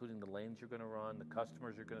you, including the lanes you're going to run, the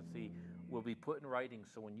customers you're going to see, will be put in writing.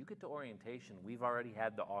 So when you get to orientation, we've already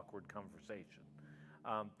had the awkward conversation.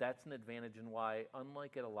 That's an advantage in why,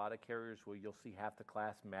 unlike at a lot of carriers where you'll see half the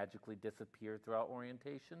class magically disappear throughout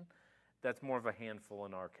orientation, that's more of a handful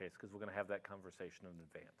in our case because we're going to have that conversation in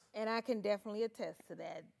advance. And I can definitely attest to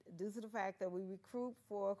that. Due to the fact that we recruit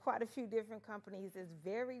for quite a few different companies, it's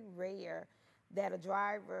very rare that a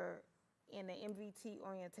driver in the MVT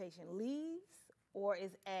orientation leaves or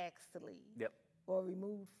is asked to leave? Yep. Or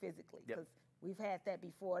removed physically? Yep. Because we've had that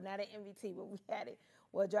before, not at MVT, but we had it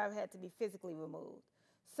where a driver had to be physically removed.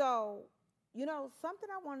 So, you know, something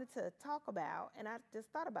I wanted to talk about, and I just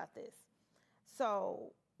thought about this.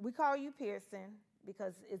 So we call you Pearson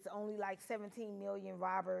because it's only like 17 million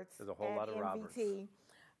Roberts. There's a whole lot of MVT, Roberts.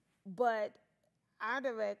 But our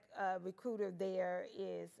direct recruiter there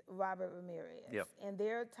is Robert Ramirez. Yep. And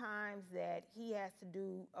there are times that he has to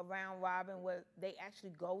do a round robin where they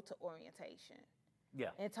actually go to orientation. Yeah.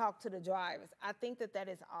 And talk to the drivers. I think that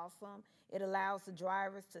is awesome. It allows the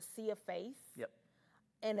drivers to see a face. Yep.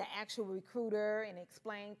 And the actual recruiter and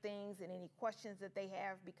explain things and any questions that they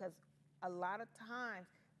have, because a lot of times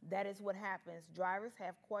that is what happens. Drivers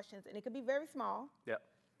have questions, and it could be very small. Yep.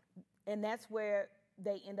 And that's where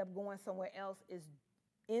they end up going somewhere else, is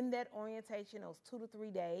in that orientation, those 2 to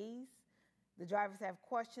 3 days, the drivers have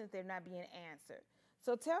questions, they're not being answered.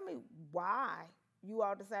 So tell me why you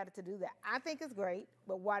all decided to do that. I think it's great,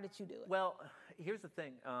 but why did you do it? Well, here's the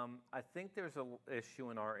thing. I think there's an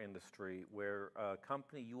issue in our industry where a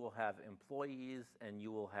company, you will have employees and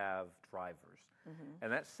you will have drivers. Mm-hmm.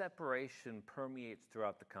 And that separation permeates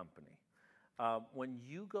throughout the company. When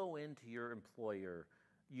you go into your employer,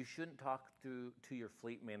 you shouldn't talk to your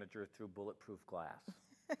fleet manager through bulletproof glass.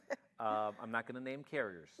 I'm not going to name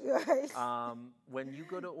carriers. Right. When you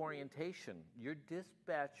go to orientation, your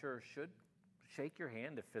dispatcher should shake your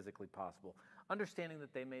hand if physically possible, understanding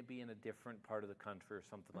that they may be in a different part of the country or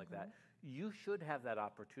something like that. You should have that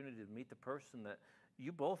opportunity to meet the person that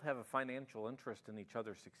you both have a financial interest in each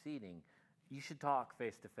other succeeding. You should talk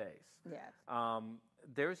face to face. Yes.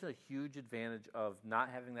 There's a huge advantage of not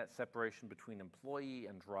having that separation between employee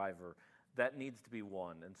and driver. That needs to be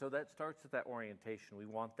one. And so that starts at that orientation. We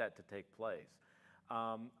want that to take place.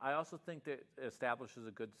 I also think that it establishes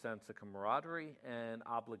a good sense of camaraderie and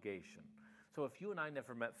obligation. So if you and I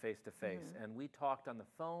never met face-to-face and we talked on the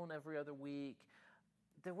phone every other week,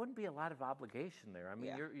 there wouldn't be a lot of obligation there. I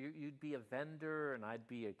mean, you'd be a vendor and I'd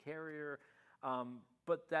be a carrier.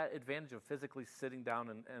 But that advantage of physically sitting down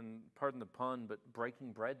and pardon the pun, but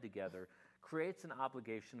breaking bread together creates an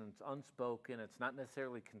obligation, and it's unspoken. It's not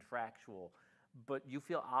necessarily contractual, but you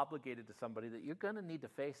feel obligated to somebody that you're going to need to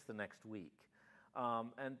face the next week.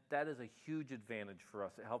 And that is a huge advantage for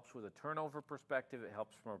us. It helps with a turnover perspective. It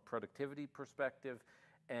helps from a productivity perspective.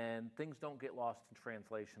 And things don't get lost in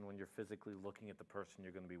translation when you're physically looking at the person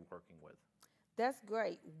you're going to be working with. That's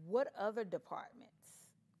great. What other departments?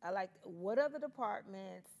 What other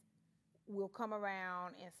departments will come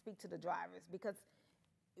around and speak to the drivers? Because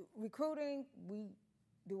recruiting, we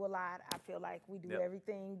do a lot. I feel like we do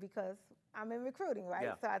everything because I'm in recruiting, right?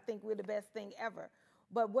 Yeah. So I think we're the best thing ever.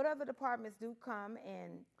 But what other departments do come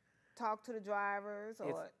and talk to the drivers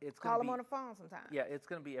or call them on the phone sometimes? Yeah, it's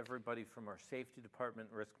going to be everybody from our safety department,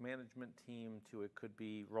 risk management team, to it could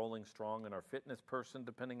be Rolling Strong and our fitness person,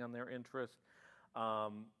 depending on their interest.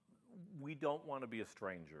 We don't want to be a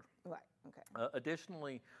stranger. Right, okay.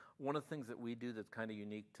 Additionally, one of the things that we do that's kind of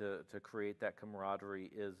unique to create that camaraderie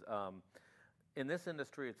is in this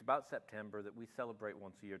industry, it's about September that we celebrate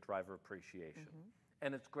once a year driver appreciation.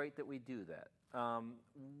 And it's great that we do that.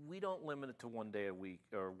 We don't limit it to 1 day a week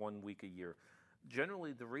or 1 week a year.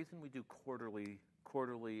 Generally, the reason we do quarterly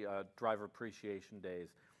driver appreciation days,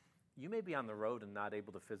 you may be on the road and not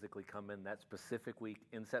able to physically come in that specific week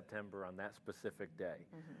in September on that specific day.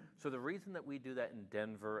 So the reason that we do that in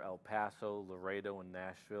Denver, El Paso, Laredo, and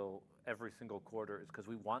Nashville every single quarter is because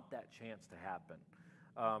we want that chance to happen.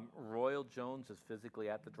 Royal Jones is physically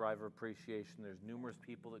at the driver appreciation. There's numerous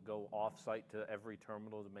people that go off-site to every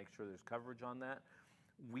terminal to make sure there's coverage on that.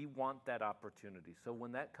 We want that opportunity. So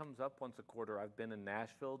when that comes up once a quarter, I've been in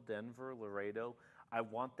Nashville, Denver, Laredo. I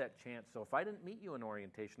want that chance. So if I didn't meet you in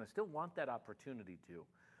orientation, I still want that opportunity to.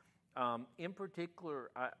 In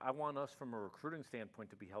particular, I want us from a recruiting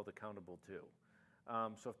standpoint to be held accountable too.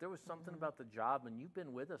 So if there was something about the job and you've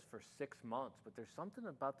been with us for 6 months, but there's something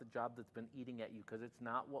about the job that's been eating at you because it's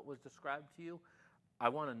not what was described to you, I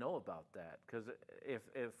want to know about that. Because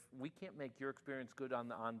if we can't make your experience good on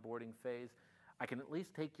the onboarding phase, I can at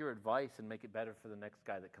least take your advice and make it better for the next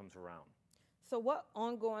guy that comes around. So what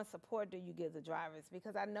ongoing support do you give the drivers?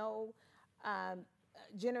 Because I know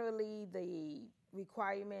generally the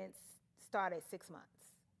requirements start at 6 months.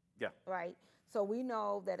 Yeah. Right? So we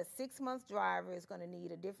know that a 6-month driver is going to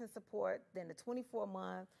need a different support than the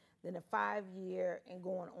 24-month, than the 5-year, and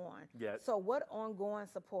going on. Yeah. So what ongoing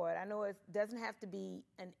support? I know it doesn't have to be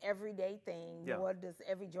an everyday thing, nor does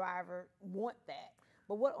every driver want that.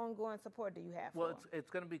 But what ongoing support do you have Well, for it's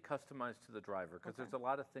going to be customized to the driver because there's a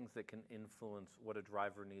lot of things that can influence what a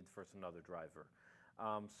driver needs versus another driver.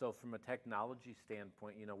 So from a technology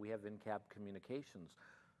standpoint, you know, we have in-cab communications.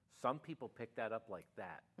 Some people pick that up like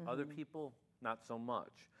that. Other people, not so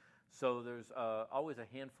much. So there's always a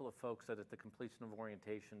handful of folks that at the completion of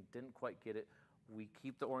orientation didn't quite get it. We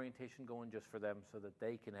keep the orientation going just for them so that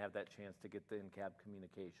they can have that chance to get the in-cab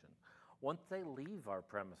communication. Once they leave our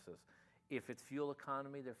premises, if it's fuel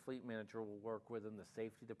economy, their fleet manager will work with them. The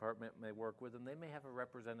safety department may work with them. They may have a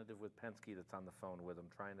representative with Penske that's on the phone with them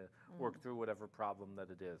trying to work through whatever problem that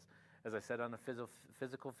it is. As I said, on the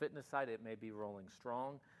physical fitness side, it may be rolling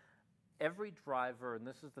strong. Every driver, and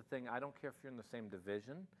this is the thing, I don't care if you're in the same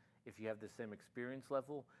division, if you have the same experience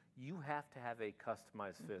level, you have to have a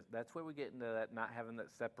customized fit. That's where we get into that not having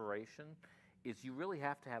that separation, is you really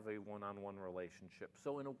have to have a one-on-one relationship.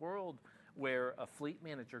 So in a world where a fleet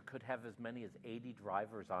manager could have as many as 80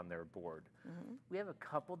 drivers on their board, we have a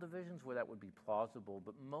couple divisions where that would be plausible,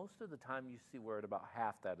 but most of the time you see we're at about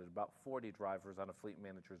half that, at about 40 drivers on a fleet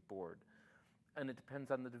manager's board. And it depends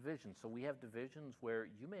on the division. So we have divisions where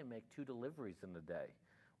you may make 2 deliveries in a day.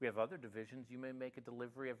 We have other divisions, you may make a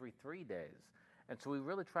delivery every 3 days. And so we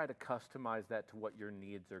really try to customize that to what your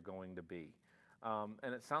needs are going to be.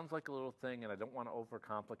 And it sounds like a little thing, and I don't want to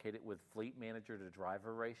overcomplicate it with fleet manager to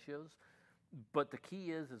driver ratios. But the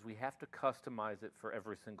key is we have to customize it for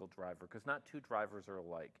every single driver, because not 2 drivers are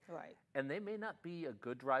alike. Right. And they may not be a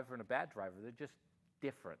good driver and a bad driver, they're just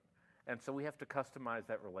different. And so we have to customize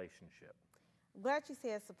that relationship. I'm glad you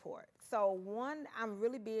said support. So one, I'm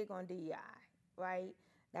really big on DEI, right?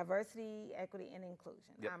 Diversity, equity, and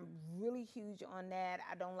inclusion. Yep. I'm really huge on that.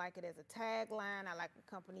 I don't like it as a tagline. I like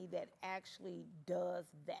a company that actually does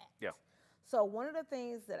that. Yeah. So one of the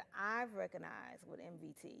things that I've recognized with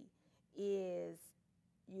MVT is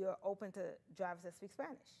you're open to drivers that speak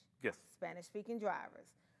Spanish. Yes. Spanish-speaking drivers.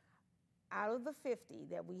 Out of the 50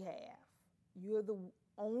 that we have, you're the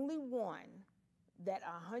only one that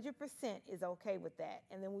 100% is okay with that.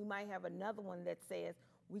 And then we might have another one that says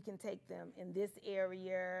we can take them in this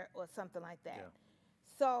area or something like that. Yeah.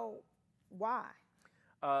 So why?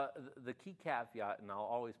 The key caveat, and I'll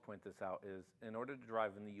always point this out, is in order to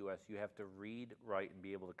drive in the U.S., you have to read, write, and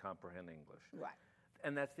be able to comprehend English. Right.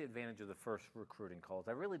 And that's the advantage of the first recruiting calls.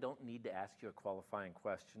 I really don't need to ask you a qualifying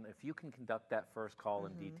question. If you can conduct that first call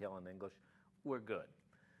in detail in English, we're good.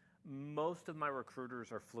 Most of my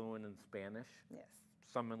recruiters are fluent in Spanish. Yes.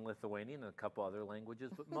 Some in Lithuanian and a couple other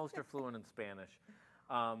languages, but most are fluent in Spanish.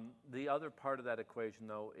 The other part of that equation,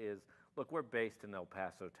 though, is, look, we're based in El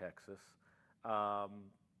Paso, Texas.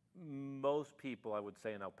 Most people, I would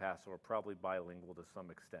say, in El Paso are probably bilingual to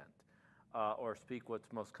some extent, or speak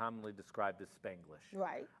what's most commonly described as Spanglish.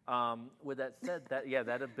 Right. With that said,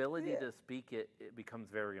 that ability to speak it becomes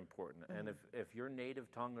very important. And if your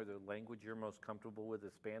native tongue or the language you're most comfortable with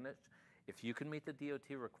is Spanish, if you can meet the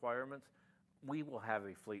DOT requirements, we will have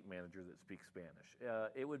a fleet manager that speaks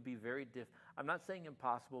Spanish. It would be very I'm not saying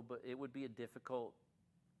impossible, but it would be a difficult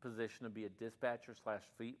position to be a dispatcher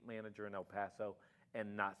 / fleet manager in El Paso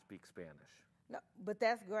and not speak Spanish. No, but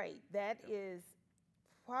that's great. That is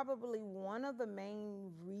probably one of the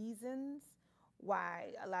main reasons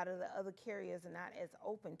why a lot of the other carriers are not as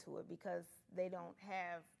open to it, because they don't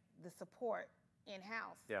have the support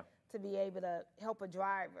in-house to be able to help a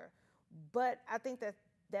driver. But I think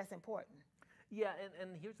that's important. Yeah,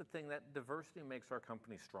 and here's the thing, that diversity makes our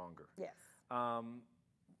company stronger. Yes. I'm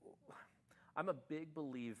a big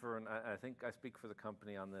believer, and I think I speak for the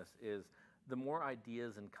company on this, is the more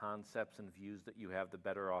ideas and concepts and views that you have, the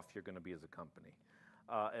better off you're going to be as a company.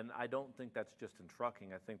 And I don't think that's just in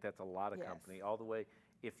trucking. I think that's a lot of company. All the way,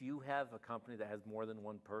 if you have a company that has more than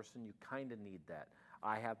one person, you kind of need that.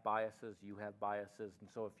 I have biases, you have biases, and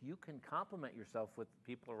so if you can complement yourself with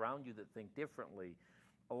people around you that think differently,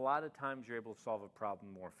 a lot of times you're able to solve a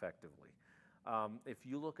problem more effectively. If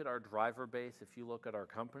you look at our driver base, if you look at our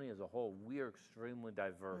company as a whole, we are extremely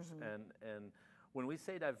diverse. And when we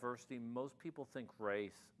say diversity, most people think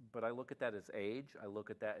race, but I look at that as age, I look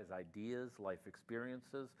at that as ideas, life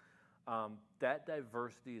experiences. That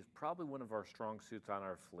diversity is probably one of our strong suits on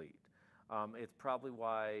our fleet. It's probably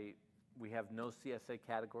why we have no CSA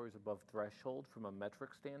categories above threshold from a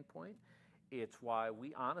metric standpoint. It's why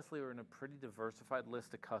we honestly are in a pretty diversified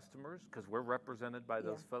list of customers, because we're represented by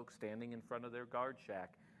those folks standing in front of their guard shack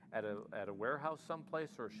at a warehouse someplace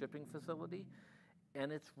or a shipping facility.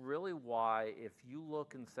 And it's really why, if you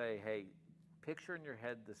look and say, hey, picture in your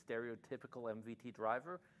head the stereotypical MVT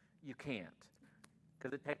driver, you can't,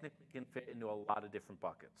 because it technically can fit into a lot of different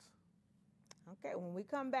buckets. Okay, when we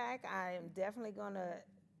come back, I am definitely going to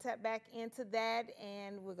tap back into that,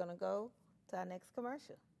 and we're going to go to our next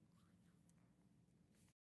commercial.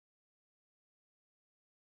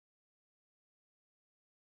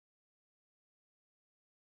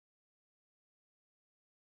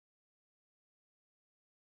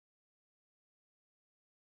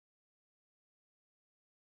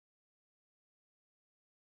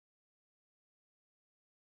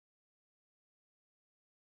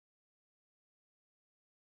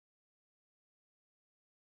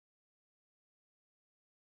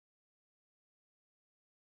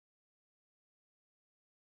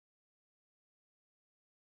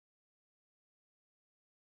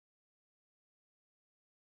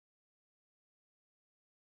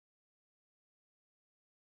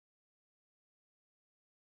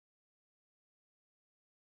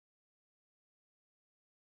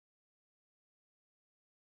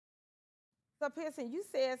 So, Pearson, you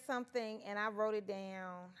said something, and I wrote it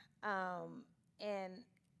down, and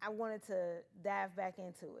I wanted to dive back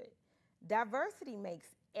into it. Diversity makes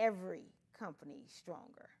every company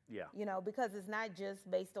stronger. Yeah. You know, because it's not just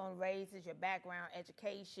based on race, it's your background,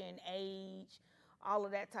 education, age, all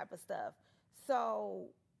of that type of stuff. So,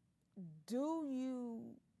 does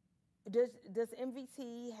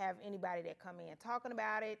MVT have anybody that come in talking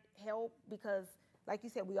about it, help? Because, like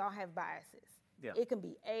you said, we all have biases. Yeah. It can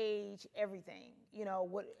be age, everything. You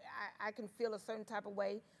know, I can feel a certain type of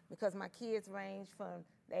way because my kids range from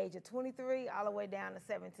the age of 23 all the way down to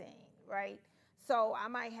 17, right? So I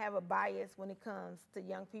might have a bias when it comes to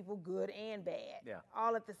young people, good and bad,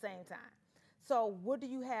 all at the same time. So what do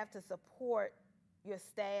you have to support your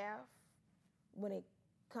staff when it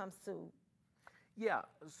comes to? Yeah,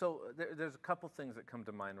 so there's a couple things that come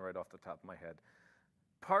to mind right off the top of my head.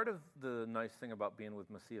 Part of the nice thing about being with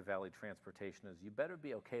Mesilla Valley Transportation is you better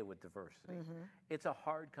be okay with diversity. Mm-hmm. It's a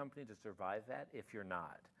hard company to survive that if you're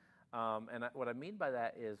not. What I mean by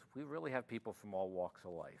that is we really have people from all walks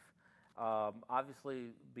of life.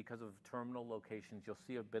 Obviously, because of terminal locations, you'll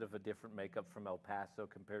see a bit of a different makeup from El Paso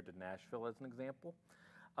compared to Nashville as an example.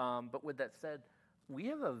 But with that said, we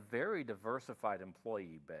have a very diversified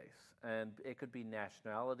employee base, and it could be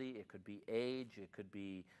nationality, it could be age, it could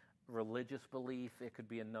be religious belief, it could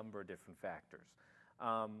be a number of different factors.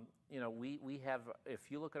 You know, we have, if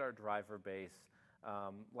you look at our driver base,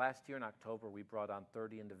 last year in October, we brought on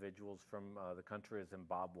 30 individuals from the country of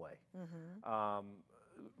Zimbabwe. Mm-hmm.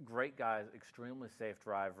 Great guys, extremely safe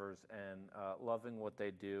drivers, and loving what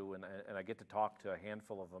they do, and I get to talk to a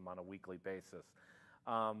handful of them on a weekly basis.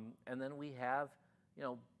 And then we have, you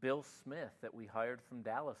know, Bill Smith that we hired from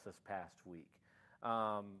Dallas this past week.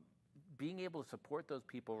 Being able to support those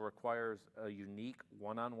people requires a unique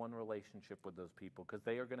one-on-one relationship with those people because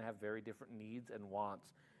they are going to have very different needs and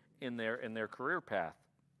wants in their career path.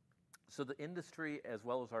 So the industry as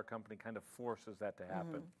well as our company kind of forces that to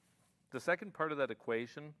happen. Mm-hmm. The second part of that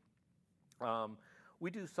equation,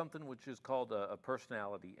 we do something which is called a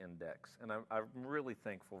personality index, and I'm really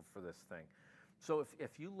thankful for this thing. So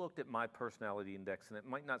if you looked at my personality index, and it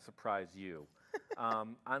might not surprise you,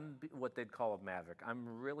 I'm what they'd call a maverick.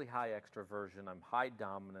 I'm really high extroversion. I'm high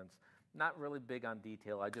dominance, not really big on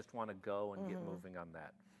detail. I just want to go and get moving on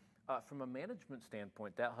that. From a management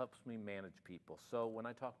standpoint, that helps me manage people. So when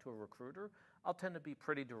I talk to a recruiter, I'll tend to be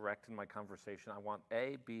pretty direct in my conversation. I want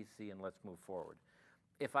A, B, C, and let's move forward.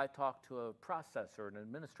 If I talk to a processor, an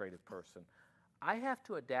administrative person, I have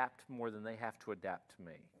to adapt more than they have to adapt to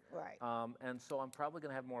me. Right. And so I'm probably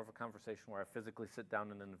going to have more of a conversation where I physically sit down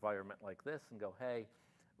in an environment like this and go, hey,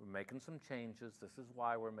 we're making some changes. This is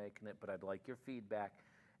why we're making it, but I'd like your feedback.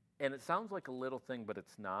 And it sounds like a little thing, but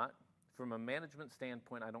it's not. From a management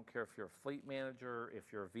standpoint, I don't care if you're a fleet manager,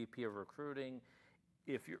 if you're a VP of recruiting,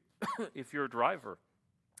 if you're if you're a driver,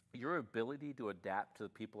 your ability to adapt to the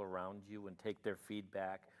people around you and take their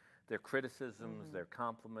feedback, their criticisms, their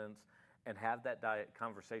compliments, and have that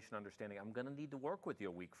conversation understanding, I'm going to need to work with you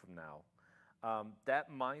a week from now.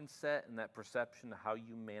 That mindset and that perception of how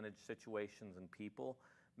you manage situations and people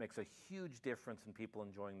makes a huge difference in people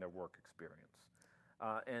enjoying their work experience.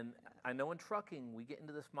 And I know in trucking, we get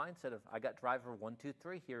into this mindset of, I got driver 1, 2,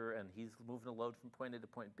 3 here, and he's moving a load from point A to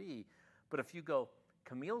point B. But if you go,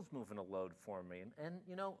 Camille's moving a load for me, and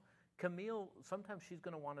you know, Camille, sometimes she's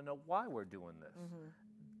going to want to know why we're doing this.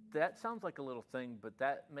 That sounds like a little thing, but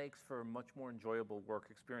that makes for a much more enjoyable work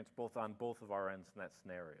experience on both of our ends in that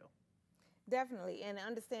scenario. Definitely, and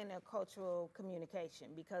understand their cultural communication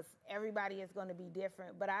because everybody is going to be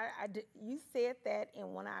different. But you said that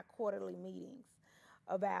in one of our quarterly meetings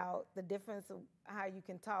about the difference of how you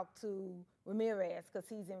can talk to Ramirez because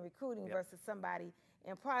he's in recruiting versus somebody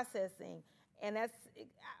in processing. And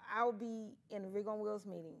I'll be in the Rig on Wheels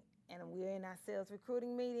meeting, and we're in our sales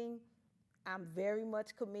recruiting meeting, I'm very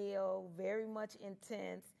much Camille, very much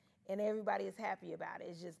intense, and everybody is happy about it.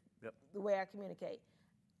 It's just the way I communicate.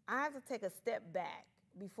 I have to take a step back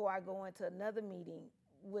before I go into another meeting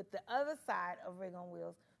with the other side of Rig on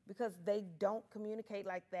Wheels because they don't communicate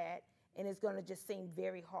like that, and it's going to just seem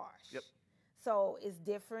very harsh. Yep. So it's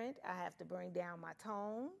different. I have to bring down my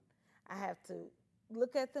tone. I have to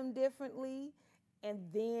look at them differently and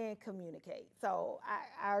then communicate. So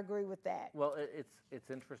I agree with that. Well,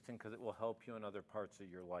 it's interesting because it will help you in other parts of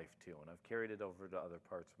your life too, and I've carried it over to other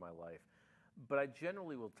parts of my life. But I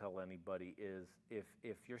generally will tell anybody is if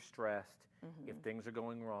you're stressed, if things are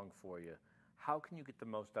going wrong for you, how can you get the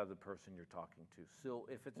most out of the person you're talking to? So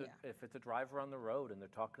if it's a driver on the road and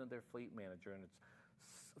they're talking to their fleet manager and it's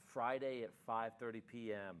Friday at 5:30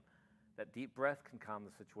 p.m., that deep breath can calm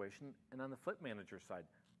the situation. And on the fleet manager side,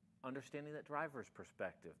 understanding that driver's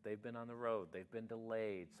perspective, they've been on the road, they've been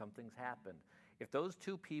delayed, something's happened. If those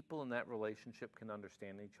two people in that relationship can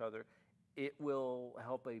understand each other, it will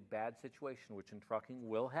help a bad situation, which in trucking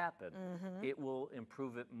will happen. It will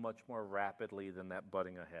improve it much more rapidly than that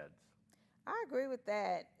butting of heads. I agree with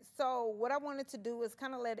that. So what I wanted to do is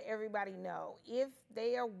kind of let everybody know if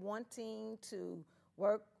they are wanting to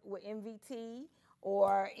work with MVT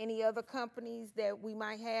or any other companies that we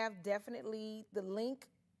might have, definitely the link,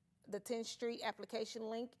 the 10th Street application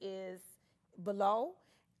link is below.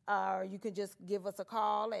 You can just give us a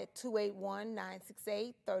call at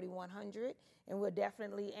 281-968-3100, and we'll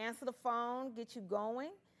definitely answer the phone, get you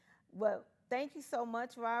going. But thank you so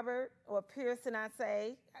much, Robert, or Pearson, I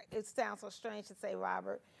say. It sounds so strange to say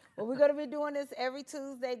Robert. But we're going to be doing this every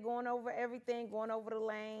Tuesday, going over everything, going over the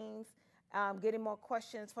lanes, getting more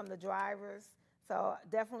questions from the drivers. So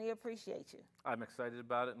definitely appreciate you. I'm excited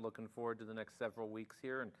about it and looking forward to the next several weeks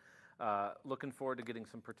here, and looking forward to getting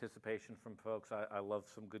some participation from folks. I love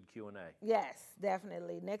some good Q&A. Yes,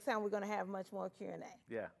 definitely. Next time we're going to have much more Q&A.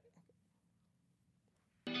 Yeah.